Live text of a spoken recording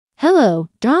Hello,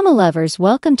 drama lovers,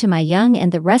 welcome to my Young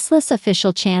and the Restless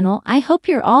official channel. I hope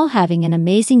you're all having an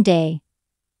amazing day.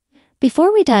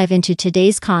 Before we dive into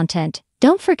today's content,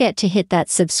 don't forget to hit that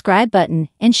subscribe button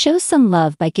and show some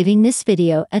love by giving this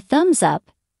video a thumbs up.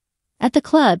 At the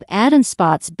club, Adam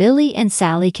spots Billy and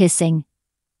Sally kissing.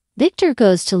 Victor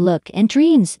goes to look and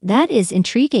dreams, that is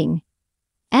intriguing.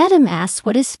 Adam asks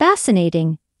what is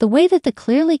fascinating, the way that the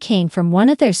clearly came from one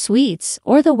of their suites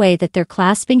or the way that they're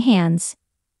clasping hands.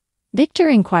 Victor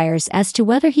inquires as to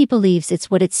whether he believes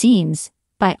it's what it seems,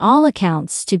 by all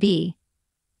accounts, to be.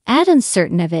 Adam's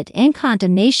certain of it and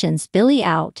condemnations Billy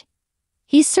out.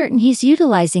 He's certain he's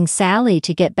utilizing Sally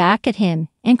to get back at him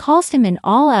and calls him an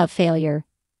all-out failure.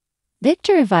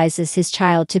 Victor advises his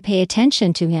child to pay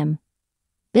attention to him.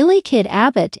 Billy Kid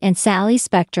Abbott and Sally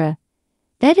Spectra.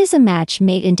 That is a match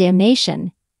made in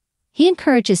damnation. He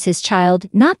encourages his child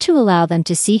not to allow them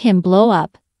to see him blow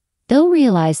up. They'll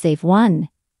realize they've won.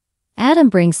 Adam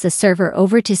brings the server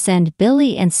over to send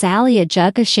Billy and Sally a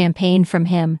jug of champagne from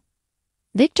him.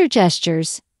 Victor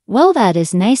gestures, well, that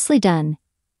is nicely done.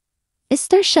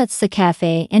 Esther shuts the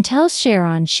cafe and tells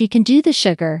Sharon she can do the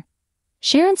sugar.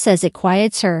 Sharon says it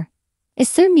quiets her.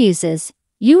 Esther muses,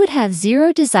 you would have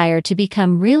zero desire to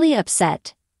become really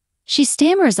upset. She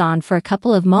stammers on for a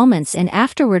couple of moments and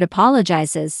afterward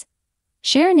apologizes.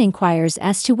 Sharon inquires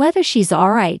as to whether she's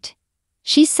alright.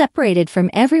 She's separated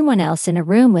from everyone else in a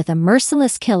room with a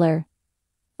merciless killer.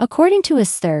 According to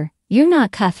Esther, you're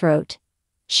not cutthroat.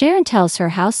 Sharon tells her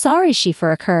how sorry she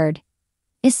for occurred.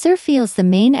 Esther feels the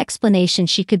main explanation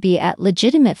she could be at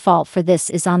legitimate fault for this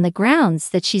is on the grounds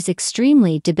that she's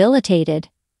extremely debilitated.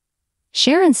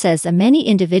 Sharon says many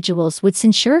individuals would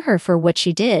censure her for what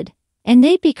she did, and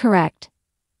they'd be correct.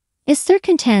 Esther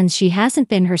contends she hasn't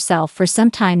been herself for some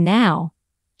time now.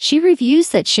 She reviews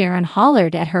that Sharon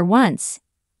hollered at her once,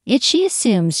 yet she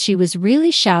assumes she was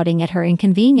really shouting at her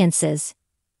inconveniences.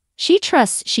 She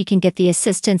trusts she can get the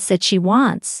assistance that she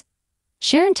wants.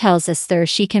 Sharon tells Esther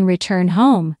she can return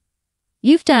home.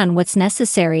 You've done what's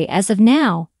necessary as of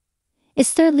now.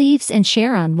 Esther leaves and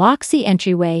Sharon locks the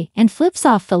entryway and flips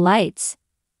off the lights.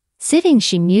 Sitting,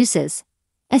 she muses,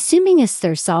 assuming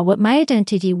Esther saw what my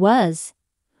identity was.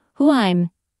 Who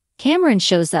I'm. Cameron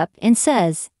shows up and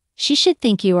says, she should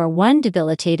think you are one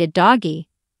debilitated doggy.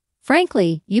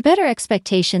 Frankly, you better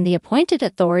expectation the appointed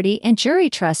authority and jury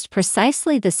trust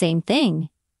precisely the same thing.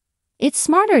 It's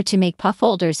smarter to make puff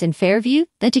holders in Fairview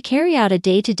than to carry out a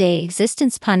day-to-day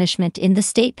existence punishment in the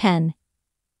state pen.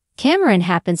 Cameron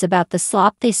happens about the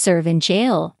slop they serve in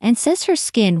jail and says her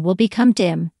skin will become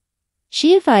dim.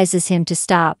 She advises him to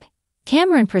stop.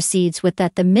 Cameron proceeds with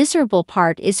that the miserable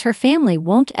part is her family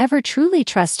won't ever truly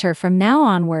trust her from now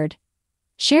onward.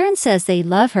 Sharon says they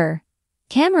love her.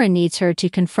 Cameron needs her to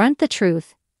confront the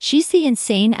truth. She's the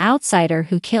insane outsider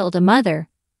who killed a mother.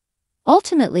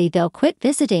 Ultimately, they'll quit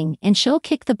visiting and she'll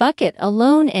kick the bucket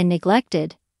alone and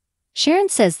neglected. Sharon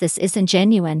says this isn't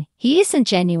genuine. He isn't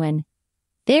genuine.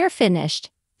 They're finished.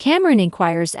 Cameron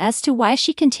inquires as to why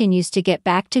she continues to get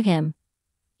back to him.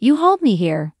 You hauled me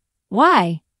here.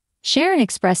 Why? Sharon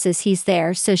expresses he's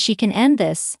there so she can end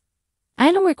this.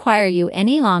 I don't require you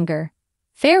any longer.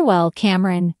 Farewell,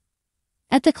 Cameron.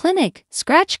 At the clinic,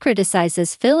 Scratch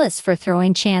criticizes Phyllis for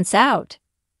throwing Chance out.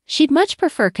 She'd much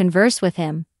prefer converse with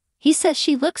him. He says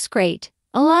she looks great,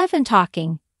 alive and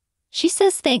talking. She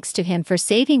says thanks to him for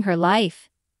saving her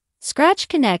life. Scratch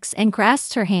connects and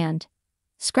grasps her hand.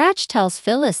 Scratch tells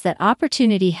Phyllis that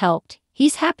opportunity helped.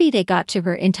 He's happy they got to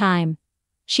her in time.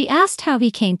 She asked how he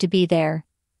came to be there.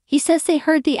 He says they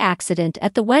heard the accident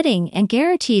at the wedding and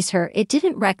guarantees her it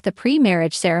didn't wreck the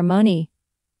pre-marriage ceremony.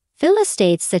 Phyllis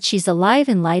states that she's alive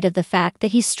in light of the fact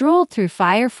that he strolled through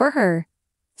fire for her.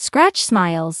 Scratch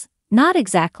smiles, not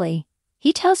exactly.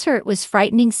 He tells her it was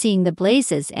frightening seeing the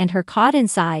blazes and her caught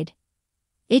inside.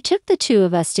 It took the two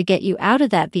of us to get you out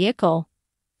of that vehicle.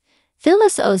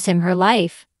 Phyllis owes him her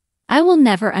life. I will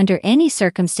never under any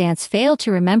circumstance fail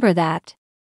to remember that.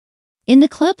 In the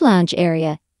club lounge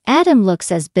area, Adam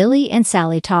looks as Billy and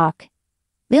Sally talk.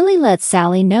 Billy lets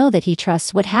Sally know that he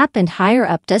trusts what happened higher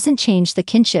up doesn't change the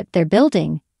kinship they're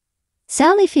building.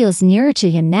 Sally feels nearer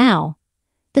to him now.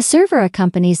 The server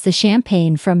accompanies the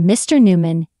champagne from Mr.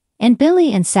 Newman, and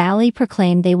Billy and Sally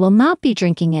proclaim they will not be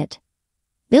drinking it.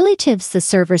 Billy tips the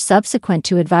server subsequent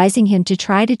to advising him to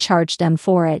try to charge them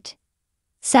for it.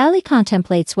 Sally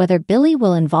contemplates whether Billy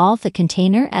will involve the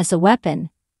container as a weapon.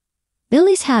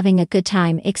 Billy's having a good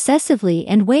time excessively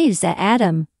and waves at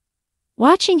Adam.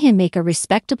 Watching him make a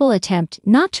respectable attempt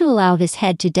not to allow his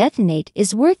head to detonate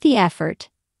is worth the effort.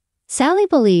 Sally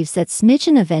believes that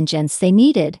smidgen of vengeance they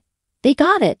needed. They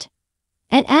got it.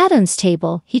 At Adam's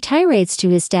table, he tirades to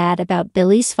his dad about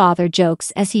Billy's father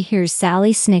jokes as he hears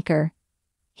Sally snicker.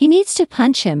 He needs to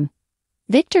punch him.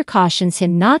 Victor cautions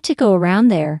him not to go around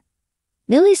there.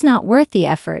 Billy's not worth the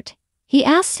effort. He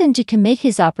asks him to commit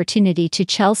his opportunity to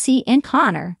Chelsea and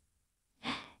Connor.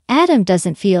 Adam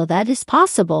doesn't feel that is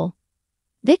possible.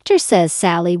 Victor says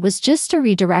Sally was just a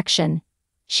redirection.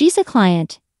 She's a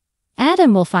client.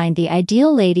 Adam will find the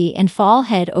ideal lady and fall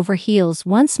head over heels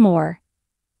once more.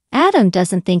 Adam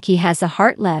doesn't think he has a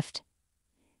heart left.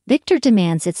 Victor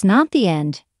demands it's not the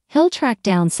end. He'll track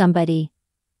down somebody.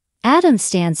 Adam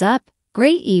stands up.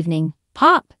 Great evening,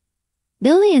 Pop.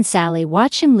 Billy and Sally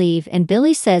watch him leave and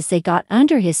Billy says they got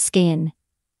under his skin.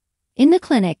 In the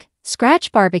clinic,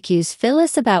 Scratch barbecues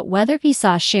Phyllis about whether he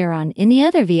saw Sharon in the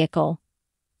other vehicle.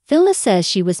 Phyllis says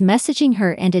she was messaging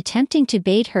her and attempting to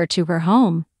bait her to her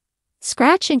home.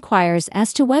 Scratch inquires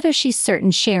as to whether she's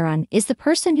certain Sharon is the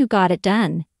person who got it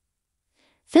done.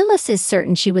 Phyllis is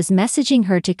certain she was messaging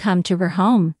her to come to her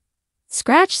home.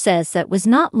 Scratch says that was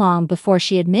not long before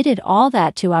she admitted all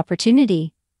that to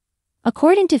Opportunity.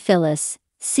 According to Phyllis,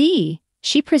 she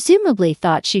presumably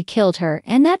thought she'd killed her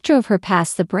and that drove her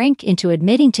past the brink into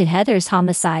admitting to Heather's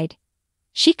homicide.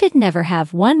 She could never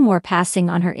have one more passing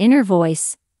on her inner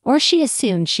voice, or she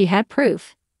assumed she had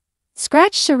proof.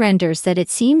 Scratch surrenders that it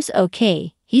seems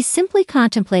okay, he's simply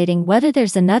contemplating whether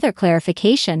there's another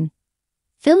clarification.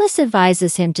 Phyllis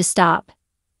advises him to stop.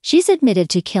 She's admitted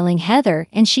to killing Heather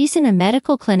and she's in a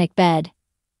medical clinic bed.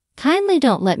 Kindly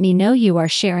don't let me know you are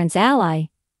Sharon's ally.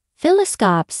 Phyllis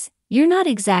scoffs, you're not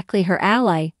exactly her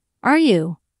ally, are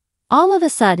you? All of a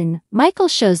sudden, Michael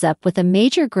shows up with a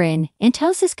major grin and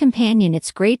tells his companion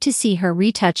it's great to see her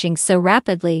retouching so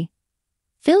rapidly.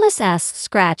 Phyllis asks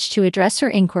Scratch to address her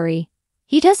inquiry.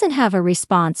 He doesn't have a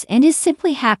response and is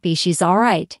simply happy she's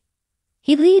alright.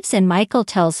 He leaves and Michael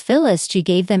tells Phyllis she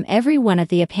gave them every one of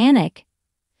the panic.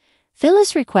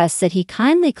 Phyllis requests that he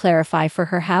kindly clarify for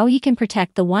her how he can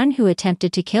protect the one who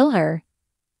attempted to kill her.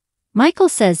 Michael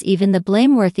says even the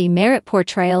blameworthy merit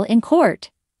portrayal in court.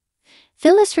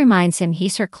 Phyllis reminds him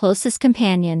he's her closest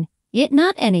companion, yet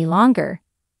not any longer.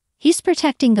 He's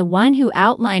protecting the one who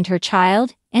outlined her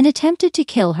child and attempted to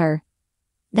kill her.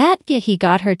 Yet he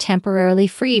got her temporarily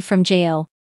free from jail.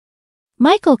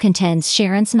 Michael contends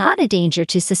Sharon's not a danger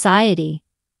to society.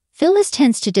 Phyllis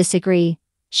tends to disagree.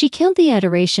 She killed the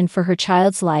adoration for her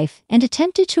child's life and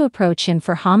attempted to approach him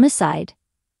for homicide.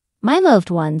 My loved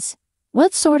ones.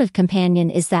 What sort of companion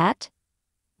is that?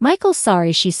 Michael's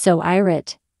sorry she's so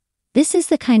irate. This is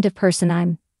the kind of person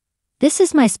I'm. This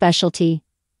is my specialty.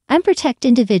 I protect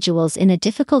individuals in a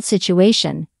difficult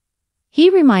situation. He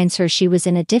reminds her she was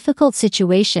in a difficult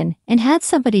situation and had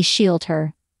somebody shield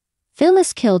her.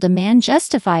 Phyllis killed a man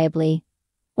justifiably.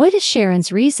 What is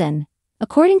Sharon's reason?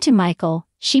 According to Michael,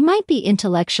 she might be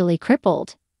intellectually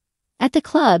crippled. At the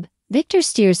club, Victor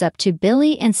steers up to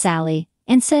Billy and Sally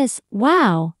and says,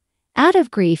 "Wow." Out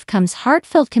of grief comes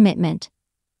heartfelt commitment.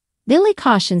 Billy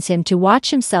cautions him to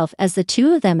watch himself as the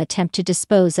two of them attempt to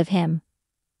dispose of him.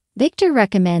 Victor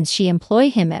recommends she employ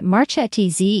him at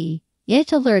Marchetti's, yet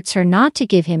alerts her not to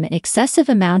give him an excessive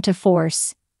amount of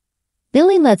force.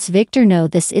 Billy lets Victor know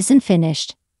this isn't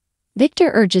finished.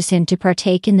 Victor urges him to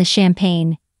partake in the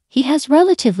champagne. He has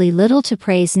relatively little to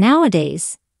praise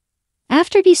nowadays.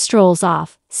 After he strolls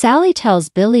off, Sally tells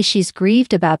Billy she's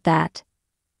grieved about that.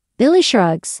 Billy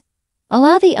shrugs.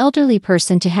 Allow the elderly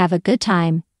person to have a good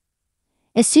time.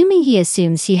 Assuming he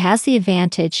assumes he has the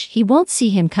advantage, he won't see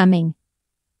him coming.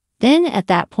 Then at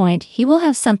that point he will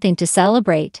have something to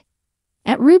celebrate.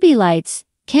 At Ruby Lights,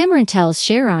 Cameron tells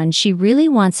Sharon she really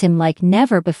wants him like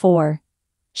never before.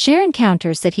 Sharon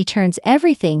counters that he turns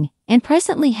everything, and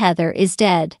presently Heather is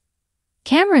dead.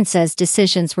 Cameron says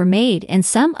decisions were made and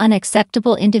some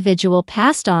unacceptable individual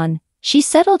passed on. She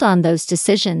settled on those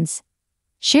decisions.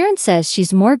 Sharon says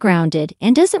she's more grounded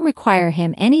and doesn't require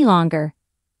him any longer.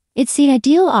 It's the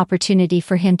ideal opportunity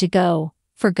for him to go,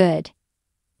 for good.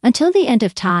 Until the end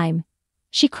of time.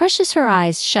 She crushes her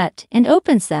eyes shut and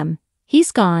opens them.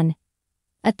 He's gone.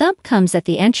 A thump comes at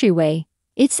the entryway.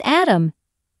 It's Adam.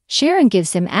 Sharon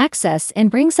gives him access and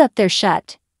brings up their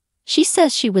shut. She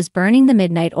says she was burning the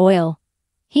midnight oil.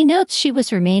 He notes she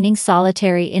was remaining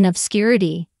solitary in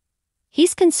obscurity.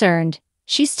 He's concerned.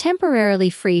 She's temporarily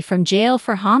free from jail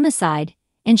for homicide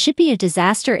and should be a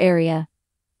disaster area.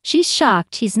 She's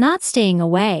shocked he's not staying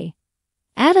away.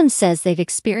 Adam says they've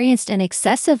experienced an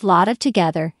excessive lot of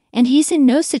together and he's in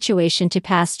no situation to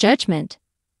pass judgment.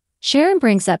 Sharon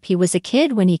brings up he was a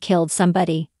kid when he killed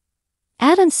somebody.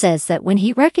 Adam says that when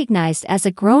he recognized as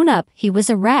a grown-up he was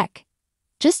a wreck.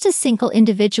 Just a single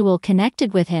individual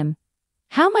connected with him.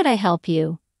 How might I help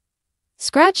you?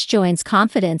 Scratch joins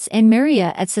Confidence and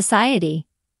Maria at Society.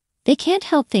 They can't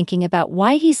help thinking about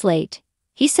why he's late.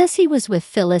 He says he was with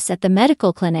Phyllis at the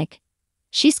medical clinic.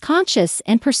 She's conscious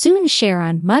and pursuing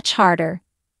Sharon much harder.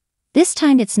 This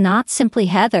time it's not simply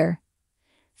Heather.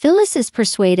 Phyllis is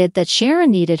persuaded that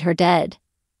Sharon needed her dead.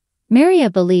 Maria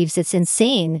believes it's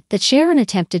insane that Sharon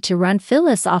attempted to run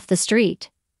Phyllis off the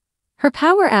street. Her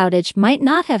power outage might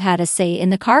not have had a say in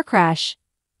the car crash.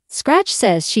 Scratch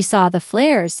says she saw the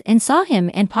flares and saw him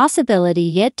and possibility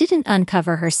yet didn't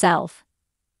uncover herself.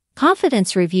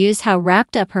 Confidence reviews how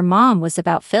wrapped up her mom was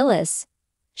about Phyllis.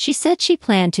 She said she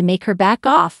planned to make her back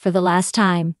off for the last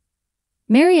time.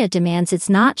 Maria demands it's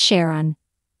not Sharon.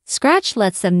 Scratch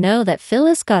lets them know that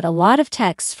Phyllis got a lot of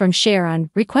texts from Sharon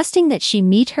requesting that she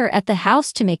meet her at the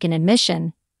house to make an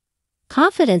admission.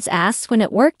 Confidence asks when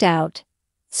it worked out.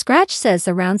 Scratch says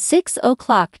around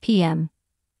 6:00 p.m.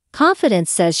 Confidence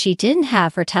says she didn't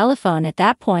have her telephone at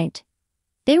that point.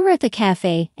 They were at the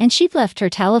cafe and she'd left her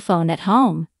telephone at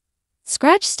home.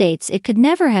 Scratch states it could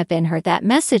never have been her that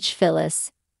messaged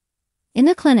Phyllis. In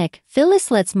the clinic, Phyllis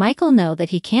lets Michael know that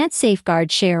he can't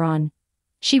safeguard Sharon.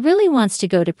 She really wants to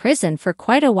go to prison for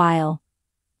quite a while.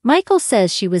 Michael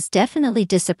says she was definitely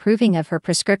disapproving of her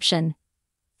prescription.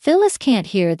 Phyllis can't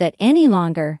hear that any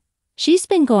longer. She's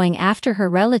been going after her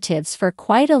relatives for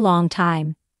quite a long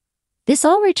time. This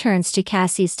all returns to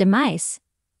Cassie's demise.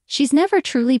 She's never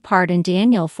truly pardoned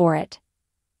Daniel for it.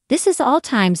 This is all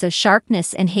times of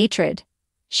sharpness and hatred.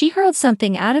 She hurled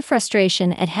something out of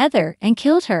frustration at Heather and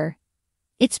killed her.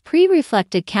 It's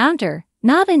pre-reflected counter,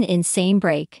 not an insane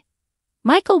break.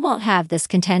 Michael won't have this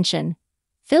contention.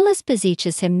 Phyllis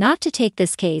beseeches him not to take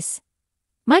this case.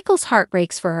 Michael's heart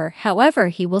breaks for her, however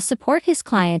he will support his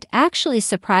client actually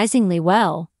surprisingly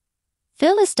well.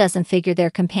 Phyllis doesn't figure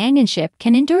their companionship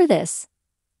can endure this.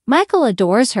 Michael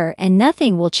adores her and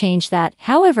nothing will change that,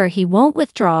 however he won't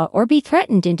withdraw or be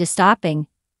threatened into stopping.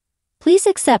 Please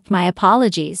accept my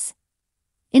apologies.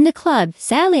 In the club,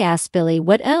 Sally asks Billy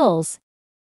what else.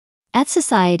 At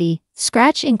Society,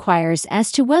 Scratch inquires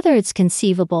as to whether it's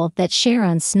conceivable that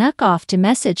Sharon snuck off to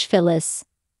message Phyllis.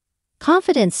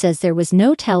 Confidence says there was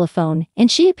no telephone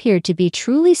and she appeared to be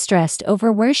truly stressed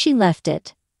over where she left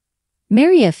it.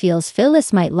 Maria feels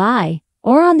Phyllis might lie,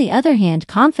 or on the other hand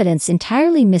Confidence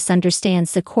entirely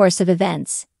misunderstands the course of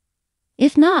events.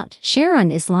 If not, Sharon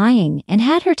is lying and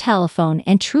had her telephone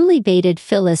and truly baited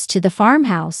Phyllis to the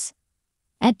farmhouse.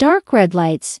 At dark red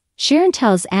lights, Sharon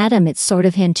tells Adam it's sort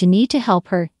of him to need to help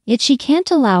her, yet she can't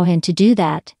allow him to do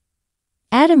that.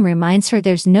 Adam reminds her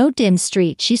there's no dim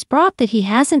street she's brought that he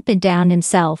hasn't been down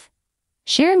himself.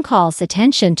 Sharon calls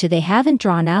attention to they haven't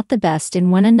drawn out the best in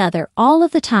one another all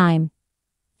of the time.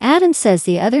 Adam says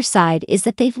the other side is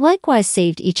that they've likewise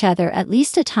saved each other at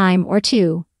least a time or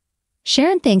two.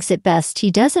 Sharon thinks it best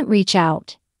he doesn't reach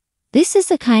out. This is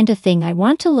the kind of thing I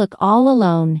want to look all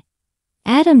alone.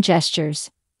 Adam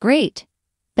gestures. Great.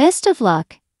 Best of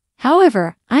luck.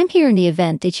 However, I'm here in the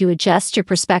event that you adjust your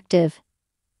perspective.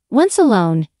 Once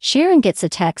alone, Sharon gets a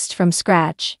text from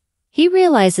Scratch. He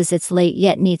realizes it's late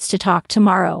yet needs to talk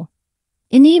tomorrow.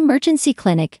 In the emergency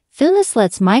clinic, Phyllis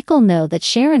lets Michael know that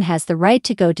Sharon has the right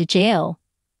to go to jail.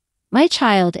 My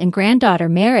child and granddaughter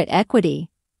merit equity.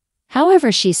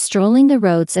 However, she's strolling the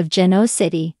roads of Geno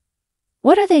City.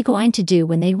 What are they going to do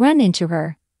when they run into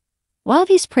her? While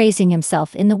he's praising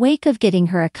himself in the wake of getting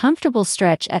her a comfortable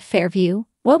stretch at Fairview,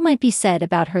 what might be said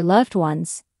about her loved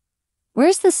ones?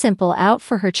 Where's the simple out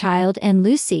for her child and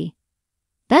Lucy?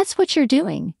 That's what you're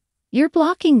doing. You're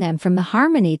blocking them from the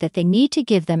harmony that they need to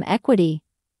give them equity.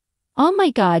 Oh my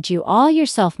God, you all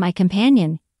yourself my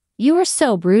companion. You are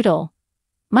so brutal.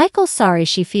 Michael's sorry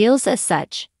she feels as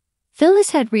such.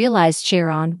 Phyllis had realized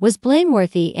Sharon was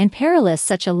blameworthy and perilous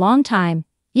such a long time,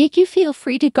 yet you feel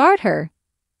free to guard her.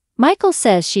 Michael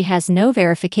says she has no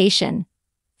verification.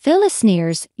 Phyllis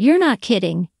sneers, you're not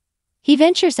kidding. He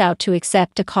ventures out to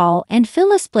accept a call and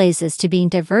Phyllis blazes to being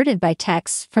diverted by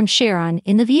texts from Sharon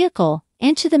in the vehicle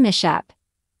and to the mishap.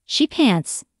 She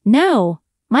pants, no.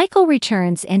 Michael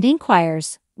returns and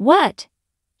inquires, what?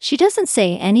 She doesn't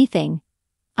say anything.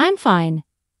 I'm fine.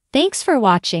 Thanks for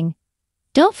watching.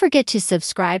 Don't forget to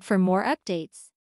subscribe for more updates.